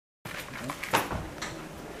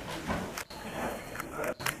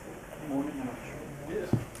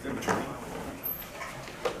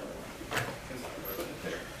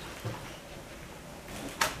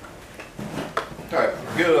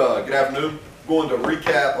Good afternoon. Going to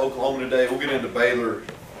recap Oklahoma today. We'll get into Baylor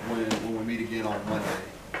when we meet again on Monday.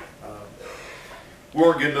 We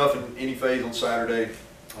weren't good enough in any phase on Saturday.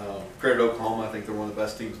 Credit to Oklahoma. I think they're one of the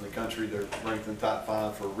best teams in the country. They're ranked in the top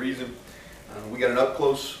 5 for a reason. We got an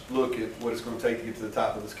up-close look at what it's going to take to get to the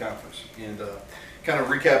top of this conference. And kind of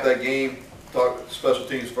recap that game, talk special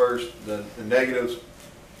teams first, the negatives,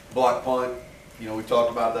 block punt. You know, we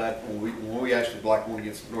talked about that when we actually blocked one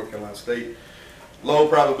against North Carolina State. Low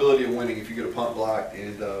probability of winning if you get a punt blocked,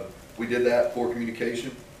 and we did that, poor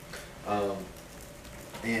communication.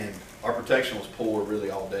 And our protection was poor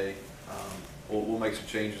really all day. We'll make some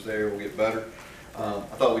changes there, we'll get better. I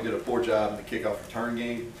thought we did a poor job in the kickoff return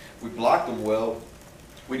game. We blocked them well.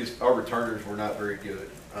 Our returners were not very good.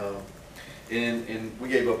 And we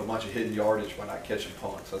gave up a bunch of hidden yardage by not catching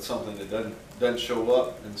punts. That's something that doesn't show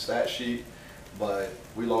up in the stat sheet, but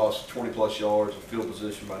we lost 20-plus yards of field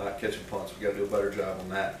position by not catching punts. We've got to do a better job on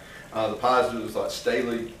that. The positives, I thought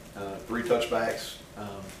Staley, 3 touchbacks,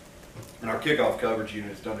 and our kickoff coverage unit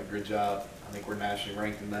has done a good job. I think we're nationally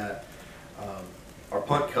ranked in that. Our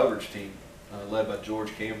punt coverage team, led by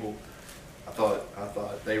George Campbell, I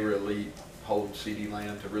thought they were elite, holding CD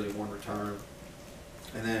Lamb to really one return.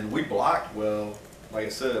 And then we blocked well. Like I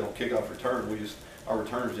said, on kickoff return, our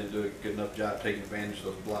returners didn't do a good enough job taking advantage of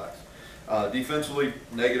those blocks. Defensively,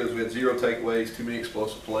 negatives, we had 0 takeaways, too many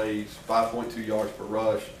explosive plays, 5.2 yards per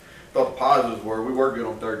rush. Thought the positives were we were good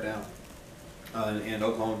on third down. And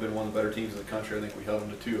Oklahoma had been one of the better teams in the country. I think we held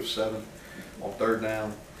them to 2 of 7 on third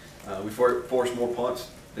down. We forced more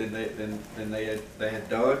punts than they had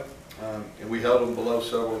done, and we held them below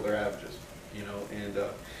several of their averages. You know, and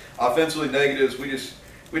offensively, negatives,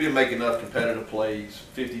 we didn't make enough competitive plays,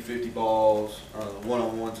 50-50 balls,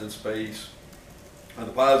 one-on-ones in space. The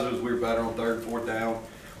positives, we were better on third and fourth down.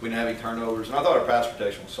 We didn't have any turnovers, and I thought our pass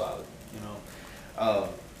protection was solid. You know,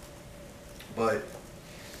 but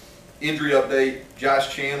injury update: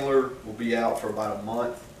 Josh Chandler will be out for about a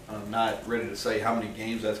month. I'm not ready to say how many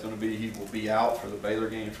games that's going to be. He will be out for the Baylor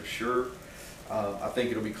game for sure. I think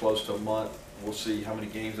it'll be close to a month. We'll see how many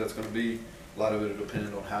games that's going to be. A lot of it will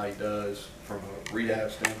depend on how he does from a rehab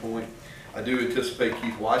standpoint. I do anticipate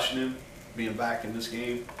Keith Washington being back in this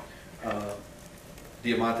game.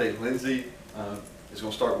 Diamante Lindsay is going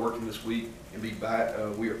to start working this week and be back.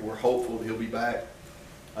 We're hopeful that he'll be back.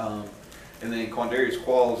 And then Quandarius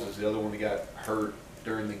Qualls is the other one that got hurt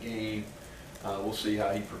during the game. We'll see how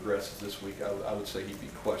he progresses this week. I would say he'd be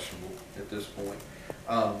questionable at this point.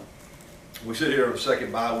 We sit here on a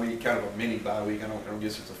second bye week, kind of a mini bye week. I don't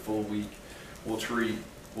guess it's a full week. We'll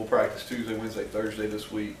practice Tuesday, Wednesday, Thursday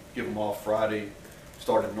this week. Give them off Friday.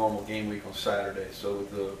 Start a normal game week on Saturday. So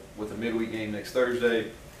with the midweek game next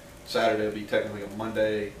Thursday, Saturday will be technically a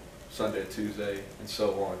Monday, Sunday, Tuesday, and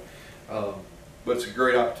so on. But it's a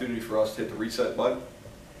great opportunity for us to hit the reset button,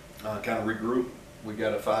 kind of regroup. We've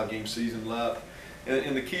got a 5-game season left.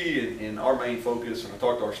 And the key in our main focus, and I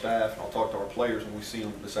talk to our staff and I'll talk to our players when we see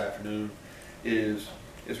them this afternoon, is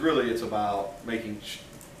it's about making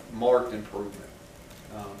marked improvement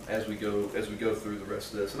as we go through the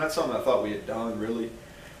rest of this. And that's something I thought we had done really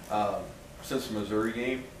since the Missouri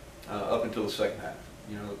game up until the second half.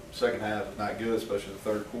 You know, the second half was not good, especially the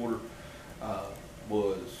third quarter.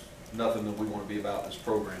 Was nothing that we want to be about in this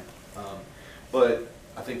program. But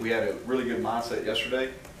I think we had a really good mindset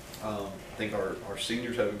yesterday. I think our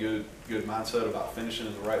seniors have a good mindset about finishing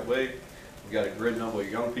in the right way. We've got a great number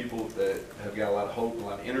of young people that have got a lot of hope and a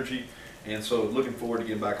lot of energy. And so looking forward to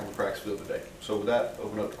getting back on the practice field today. So with that,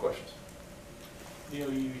 open up to questions.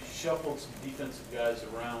 Neal, you shuffled some defensive guys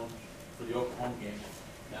around for the Oklahoma game.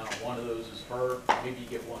 Now one of those is hurt. Maybe you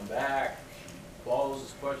get one back. Balls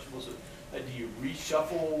is questionable. So do you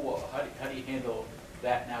reshuffle? How do you handle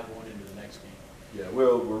that now going into the next game? Yeah,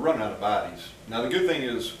 well, we're running out of bodies. Now the good thing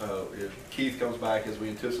is if Keith comes back as we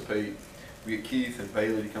anticipate, we get Keith and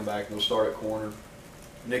Bailey to come back and they'll start at corner.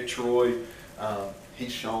 Nick Troy,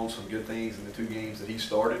 he's shown some good things in the 2 games that he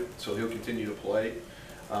started, so he'll continue to play.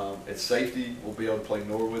 At safety, we'll be able to play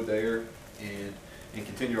Norwood there and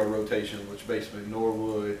continue our rotation, which basically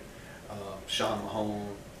Norwood, Sean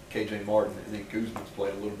Mahone, KJ Martin, and then Guzman's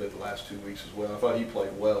played a little bit the last 2 weeks as well. I thought he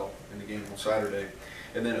played well in the game on Saturday.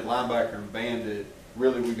 And then at linebacker and bandit,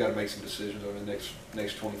 really we've got to make some decisions over the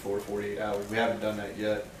next 24 to 48 hours. We haven't done that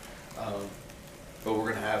yet, but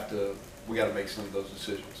we're going to we got to make some of those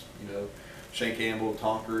decisions. You know, Shane Campbell,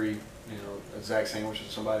 Tonkery, you know, Zach Sandwich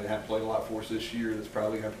is somebody that hasn't played a lot for us this year that's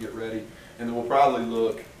probably going to have to get ready. And then we'll probably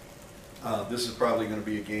look, this is probably going to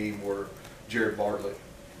be a game where Jared Bartlett,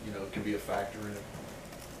 you know, can be a factor in it.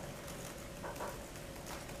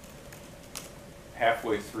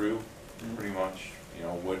 Halfway through, pretty much, you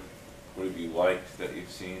know, liked that you've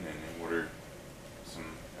seen, and what are some,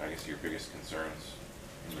 I guess, your biggest concerns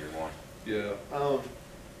in year one? Yeah,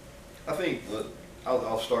 I think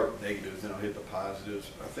I'll start with negatives, then I'll hit the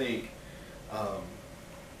positives. I think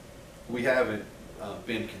we haven't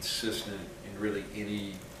been consistent in really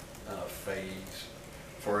any phase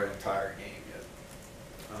for an entire game yet.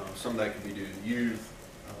 Some of that could be due to youth,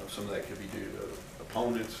 some of that could be due to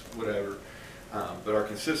opponents, whatever. But our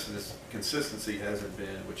consistency hasn't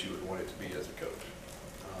been what you would want it to be as a coach.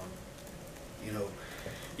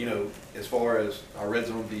 You know, as far as our red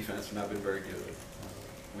zone defense has not been very good.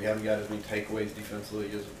 We haven't got as many takeaways defensively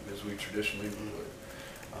as we traditionally would.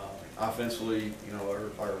 Offensively, you know,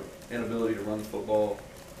 our inability to run the football,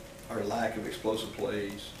 our lack of explosive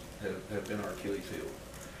plays have been our Achilles heel.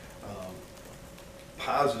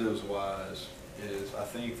 Positives-wise is I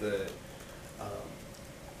think that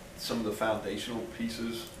some of the foundational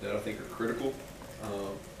pieces that I think are critical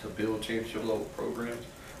to build championship level programs,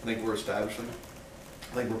 I think we're establishing.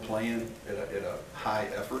 I think we're playing at a high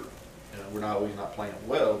effort. You know, we're not always not playing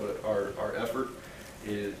well, but our effort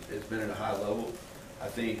has been at a high level. I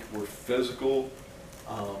think we're physical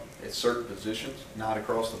at certain positions, not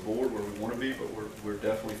across the board where we want to be, but we're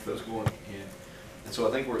definitely physical, and so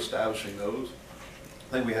I think we're establishing those.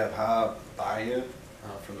 I think we have high buy-in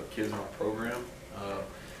from the kids in our program.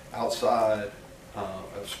 Outside,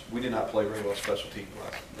 we did not play very well special teams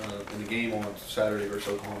in the game on Saturday versus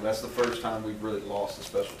Oklahoma. That's the first time we've really lost the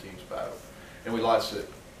special teams battle, and we lost it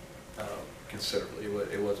considerably.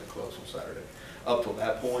 It wasn't close on Saturday. Up till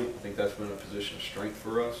that point, I think that's been a position of strength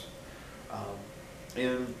for us.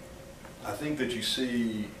 And I think that you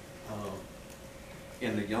see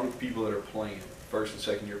in the young people that are playing, first and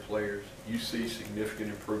second year players, you see significant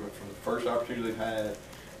improvement from the first opportunity they've had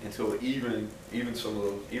until even some of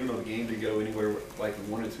those, even though the game didn't go anywhere like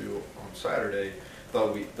we wanted to on Saturday,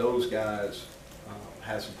 those guys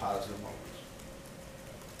had some positive moments.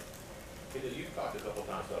 Because you've talked a couple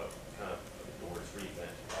times about kind of the words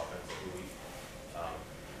defense, offensively.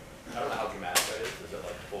 I don't know how dramatic that is. Is it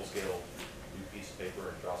like a full-scale new piece of paper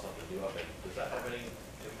and draw something new up? And does that have any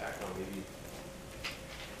impact on maybe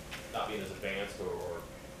not being as advanced or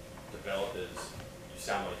developed as you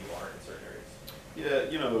sound like you are in certain areas? Yeah,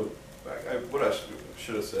 you know, what I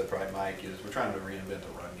should have said probably, Mike, is we're trying to reinvent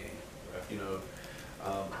the run game. You know,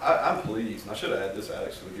 I'm pleased, and I should have added this,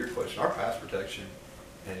 Alex, with your question. Our pass protection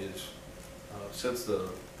is, since the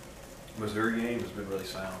Missouri game, has been really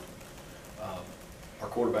sound. Our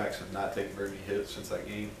quarterbacks have not taken very many hits since that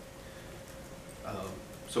game.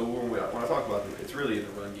 So when I talk about it, it's really in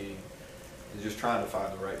the run game. It's just trying to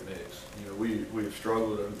find the right mix. You know, we've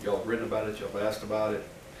struggled. Y'all have written about it. Y'all have asked about it.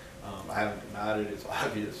 I haven't denied it. It's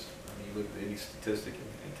obvious. I mean, you look at any statistic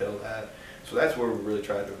and tell that. So that's where we really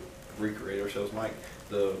try to recreate ourselves, Mike.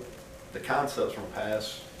 The concepts from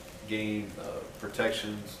pass game,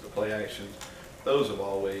 protections, the play actions, those have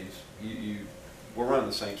always we're running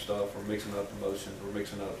the same stuff. We're mixing up the motions. We're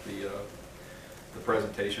mixing up the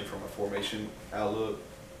presentation from a formation outlook,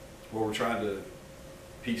 where we're trying to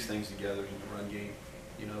piece things together in the run game.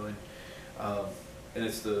 You know, and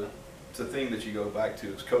it's the thing that you go back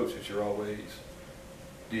to as coach, that you're always,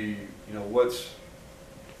 you know, what's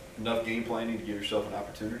enough game planning to give yourself an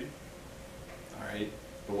opportunity, all right,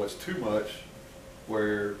 but what's too much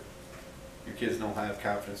where your kids don't have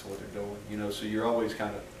confidence in what they're doing, you know, so you're always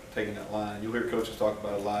kind of taking that line. You'll hear coaches talk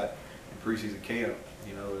about a lot in preseason camp,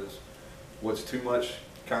 you know, is what's too much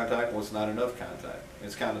contact and what's not enough contact.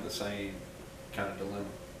 It's kind of the same kind of dilemma.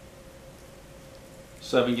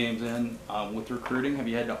 7 games in, with recruiting, have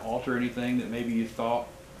you had to alter anything that maybe you thought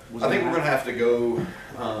was? I think we're going to have to go.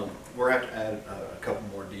 We're going to have to add a couple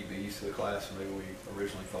more DBs to the class than maybe we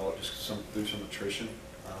originally thought, just through some attrition.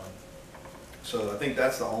 So I think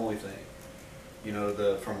that's the only thing. You know,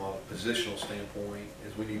 from a positional standpoint,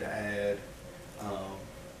 is we need to add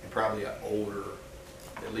and probably at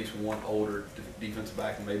least one older defensive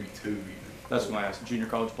back, and maybe 2 even. That's my ask. Junior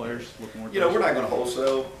college players looking more. You know, we're not going to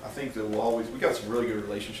wholesale. I think that we got some really good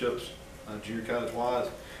relationships, junior college wise,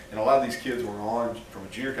 and a lot of these kids we're on from a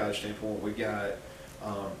junior college standpoint. We got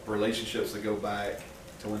relationships that go back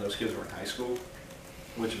to when those kids were in high school,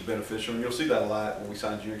 which is beneficial. And you'll see that a lot when we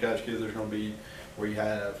sign junior college kids. There's going to be where you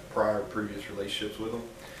have previous relationships with them,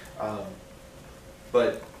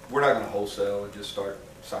 but we're not going to wholesale and just start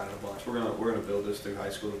signing a bunch. We're going to build this through high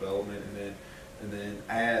school development, and then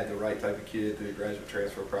add the right type of kid through the graduate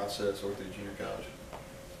transfer process or through junior college.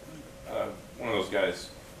 One of those guys,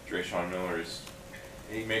 Drayshawn Miller, is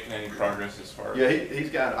he making any progress as far as? Yeah, he's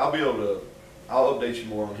got. I'll update you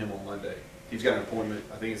more on him on Monday. He's got an appointment.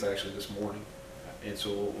 I think it's actually this morning and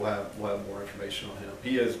so we'll have more information on him.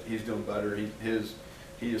 He's doing better.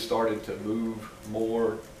 He has started to move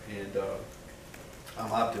more, and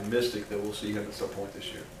I'm optimistic that we'll see him at some point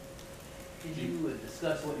this year. Did you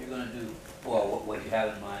discuss what you're gonna do, or what you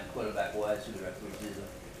have in mind quarterback-wise through the rest of the season?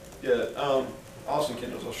 Yeah, Austin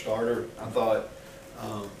Kendall's our starter. I thought,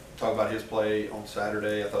 talk about his play on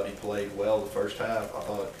Saturday. I thought he played well the first half. I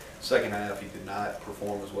thought second half he did not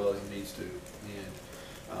perform as well as he needs to,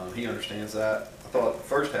 and he understands that. I thought the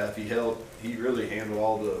first half he really handled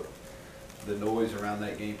all the noise around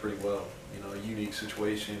that game pretty well. You know, a unique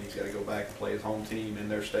situation. He's got to go back and play his home team in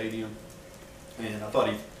their stadium, and I thought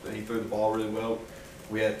he threw the ball really well.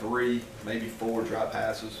 We had 3, maybe 4 drop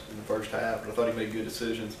passes in the first half, but I thought he made good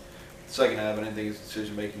decisions. Second half, I didn't think his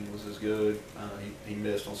decision making was as good. He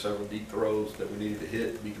missed on several deep throws that we needed to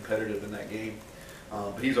hit to be competitive in that game.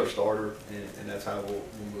 But he's our starter, and that's how we'll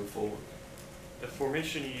move forward. The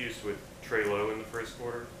formation you used with Trey Lowe in the first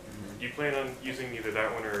quarter, do you plan on using either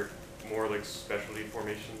that one or more like specialty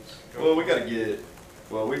formations? Well, we've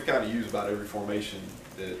kind of used about every formation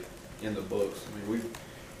that in the books. I mean,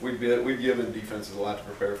 we've given defenses a lot to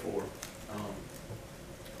prepare for.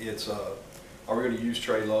 Are we going to use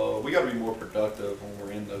Trey Lowe? We got to be more productive when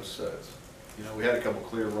we're in those sets. You know, we had a couple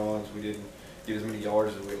clear runs. We didn't get as many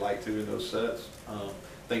yards as we'd like to in those sets. I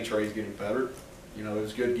think Trey's getting better. You know, it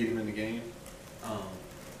was good to get him in the game.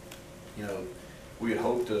 You know, we had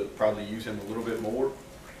hoped to probably use him a little bit more.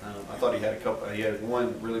 I thought he had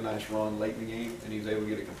one really nice run late in the game, and he was able to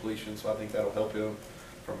get a completion. So I think that'll help him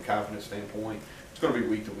from a confidence standpoint. It's going to be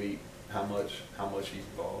week to week how much he's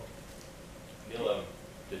involved. Neal,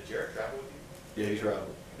 did Jarrett travel with you? Yeah, he's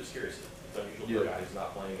traveled. Just curious. It's unusual for a guy who's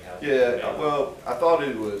not playing. Yeah, well, I thought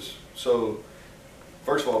it was, so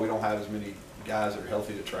first of all, we don't have as many guys that are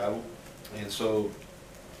healthy to travel. And so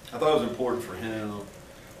I thought it was important for him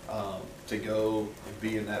to go and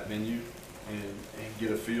be in that venue and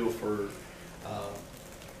get a feel for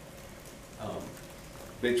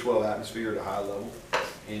Big 12 atmosphere at a high level.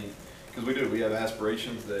 And because we have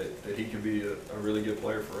aspirations that he can be a really good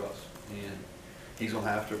player for us. And he's going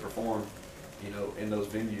to have to perform, you know, in those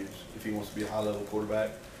venues if he wants to be a high-level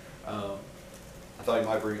quarterback. I thought he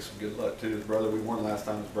might bring us some good luck, too. His brother, we won last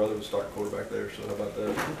time. His brother was starting quarterback there, so how about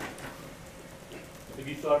that? Have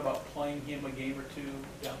you thought about playing him a game or two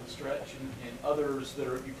down the stretch, and others that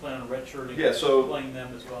you plan on redshirting, playing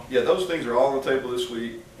them as well? Yeah, those things are all on the table this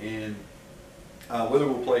week, and whether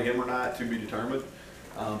we'll play him or not to be determined.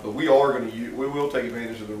 But we will take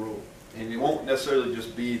advantage of the rule, and it won't necessarily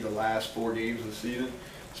just be the last 4 games of the season,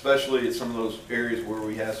 especially at some of those areas where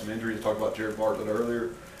we have some injuries. I talked about Jared Bartlett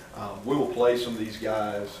earlier. We will play some of these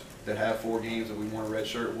guys that have 4 games that we want to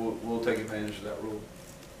redshirt. We'll take advantage of that rule.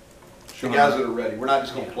 The guys that are ready. We're not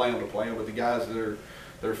just going to play them, but the guys that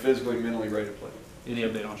are physically and mentally ready to play. Any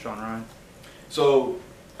update on Sean Ryan? So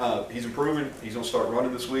he's improving. He's going to start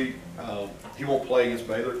running this week. He won't play against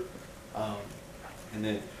Baylor, and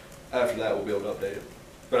then after that we'll be able to update him.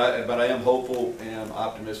 But I am hopeful and I'm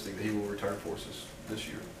optimistic that he will return for us this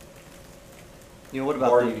year. You know, what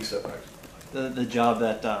about barring any setbacks? the job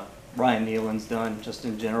that Ryan Nealon's done just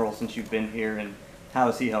in general since you've been here, and how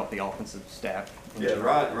has he helped the offensive staff? Yeah,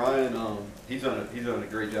 Ryan, he's done a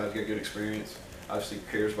great job. He's got good experience. Obviously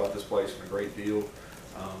cares about this place a great deal.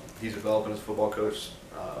 He's developing as a football coach.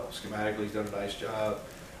 Schematically, he's done a nice job.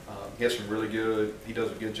 He has some really good. He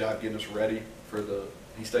does a good job getting us ready for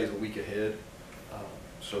he stays a week ahead.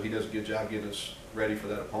 So he does a good job getting us ready for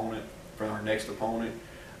that opponent, for our next opponent,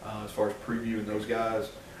 as far as previewing those guys.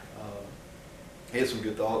 He had some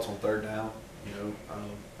good thoughts on third down. You know,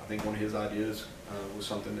 I think one of his ideas was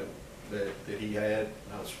something that he had.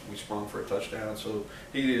 We sprung for a touchdown. So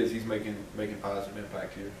he's making positive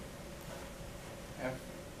impact here.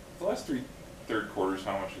 The last 3 third quarters,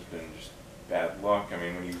 how much has been just bad luck? I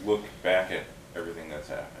mean, when you look back at everything that's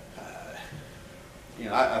happened. You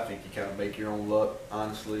know, I think you kind of make your own luck,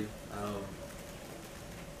 honestly.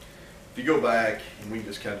 If you go back, and we can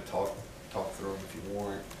just kind of talk through them if you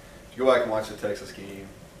want. If you go back and watch the Texas game,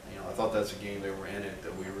 you know, I thought that's a game they were in it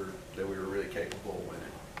that we were really capable of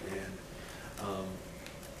winning.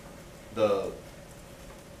 And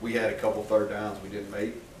we had a couple third downs we didn't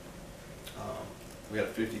make. We had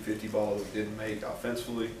a 50-50 ball that we didn't make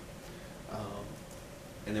offensively,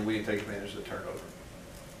 and then we didn't take advantage of the turnover.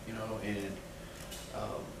 You know, and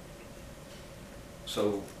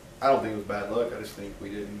so I don't think it was bad luck. I just think we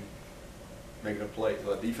didn't make enough plays.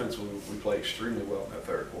 But defensively, we played extremely well in that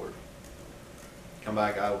third quarter. Come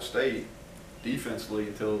back Iowa State, defensively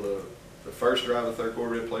until the first drive of the third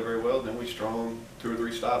quarter, we didn't play very well. Then we strung 2 or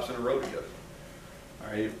 3 stops in a row together.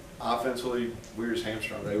 All right, offensively, we were just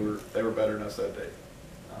hamstrung. They were better than us that day,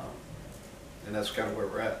 and that's kind of where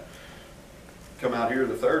we're at. Come out here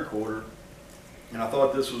the third quarter, and I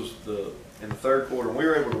thought this was in the third quarter, we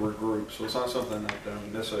were able to regroup, so it's not something that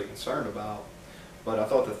I'm necessarily concerned about. But I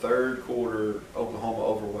thought the third quarter, Oklahoma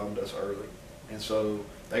overwhelmed us early, and so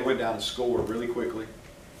they went down and scored really quickly,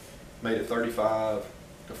 made it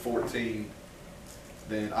 35-14.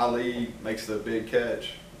 Then Ali makes the big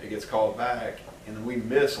catch. It gets called back, and then we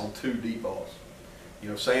miss on 2 deep balls. You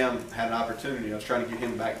know, Sam had an opportunity. I was trying to get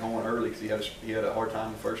him back going early because he had a hard time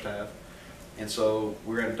in the first half, and so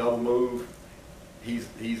we were in a double move. He's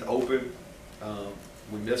open.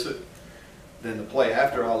 We miss it. Then the play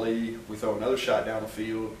after Ali, we throw another shot down the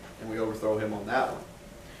field, and we overthrow him on that one.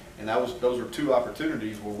 And those were 2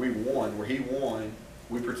 opportunities where we won, where he won.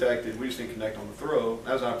 We protected. We just didn't connect on the throw.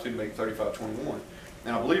 That was an opportunity to make it 35-21.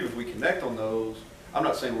 And I believe if we connect on those, I'm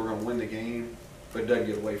not saying we're going to win the game, but it doesn't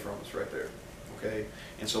get away from us right there. Okay?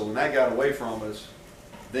 And so when that got away from us,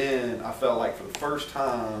 then I felt like for the first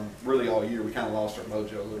time, really all year, we kind of lost our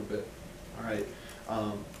mojo a little bit. All right?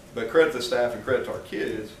 But credit to the staff and credit to our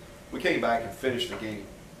kids, we came back and finished the game.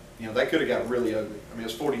 You know, that could have got really ugly. I mean, it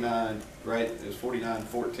was 49, right? It was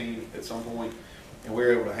 49-14 at some point, and we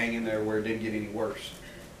were able to hang in there where it didn't get any worse.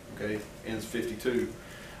 Okay? Ends 52.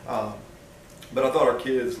 But I thought our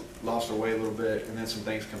kids lost their way a little bit, and then some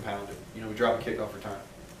things compounded. You know, we drop a kickoff return.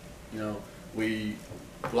 You know, we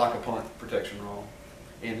block a punt protection wrong,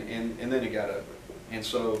 and then it got ugly. And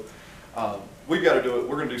so we've got to do it.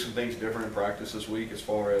 We're going to do some things different in practice this week as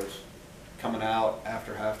far as coming out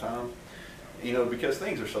after halftime. You know, because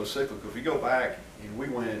things are so cyclical. If you go back, and we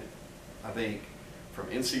went, I think, from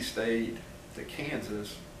NC State to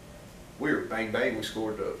Kansas, we were bang bang. We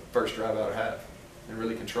scored the first drive out of half and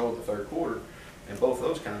really controlled the third quarter in both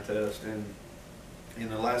those contests. And in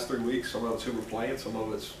the last 3 weeks, some of it's who we're playing, some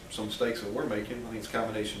of it's some mistakes that we're making. I think it's a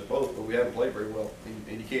combination of both, but we haven't played very well.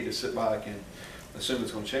 And you can't just sit back and assume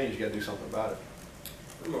it's going to change. You got to do something about it.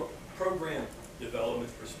 From a program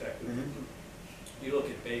development perspective, you look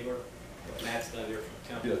at Baylor, what Matt's done there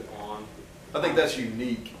from Temple on. I think that's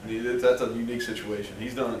unique. I mean, that's a unique situation.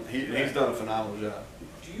 He's done a phenomenal job.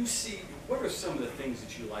 Do you see, what are some of the things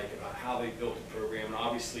that you like about how they built the program? And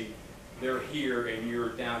obviously, they're here and you're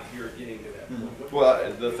down here getting to that point.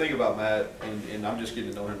 Well, the thing about Matt, and I'm just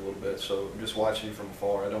getting to know him a little bit, so I'm just watching him from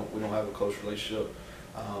afar. We don't have a close relationship.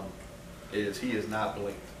 Is he is not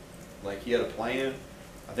blinked. Like, he had a plan.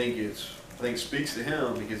 I think it speaks to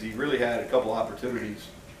him because he really had a couple opportunities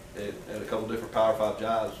at a couple different Power 5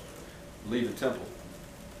 jobs leaving Temple,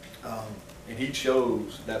 and he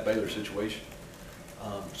chose that Baylor situation.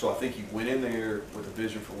 So I think he went in there with a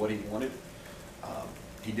vision for what he wanted.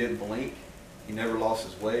 He didn't blink. He never lost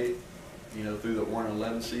his way. You know, through the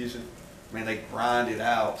 1-11 season, I mean, they grinded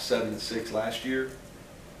out 7-6 last year,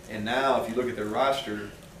 and now if you look at their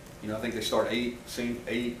roster, you know, I think they start eight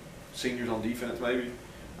seniors on defense, maybe,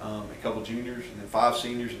 a couple juniors, and then 5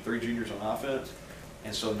 seniors and 3 juniors on offense.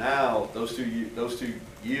 And so now those two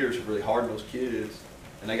years have really hardened those kids,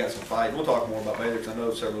 and they got some fight. We'll talk more about Baylor because I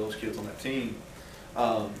know several of those kids on that team.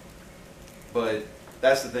 But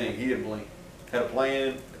that's the thing. He didn't blink. Had a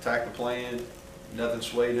plan, attacked the plan. Nothing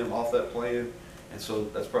swayed him off that plan, and so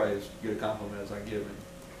that's probably as good a compliment as I give him.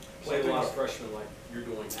 Played a lot of freshmen like you're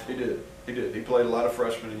doing now. He did. He did. He played a lot of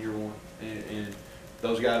freshmen in year 1, and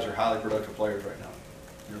those guys are highly productive players right now.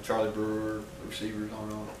 You know, Charlie Brewer, the receivers, on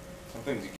and on. Some things you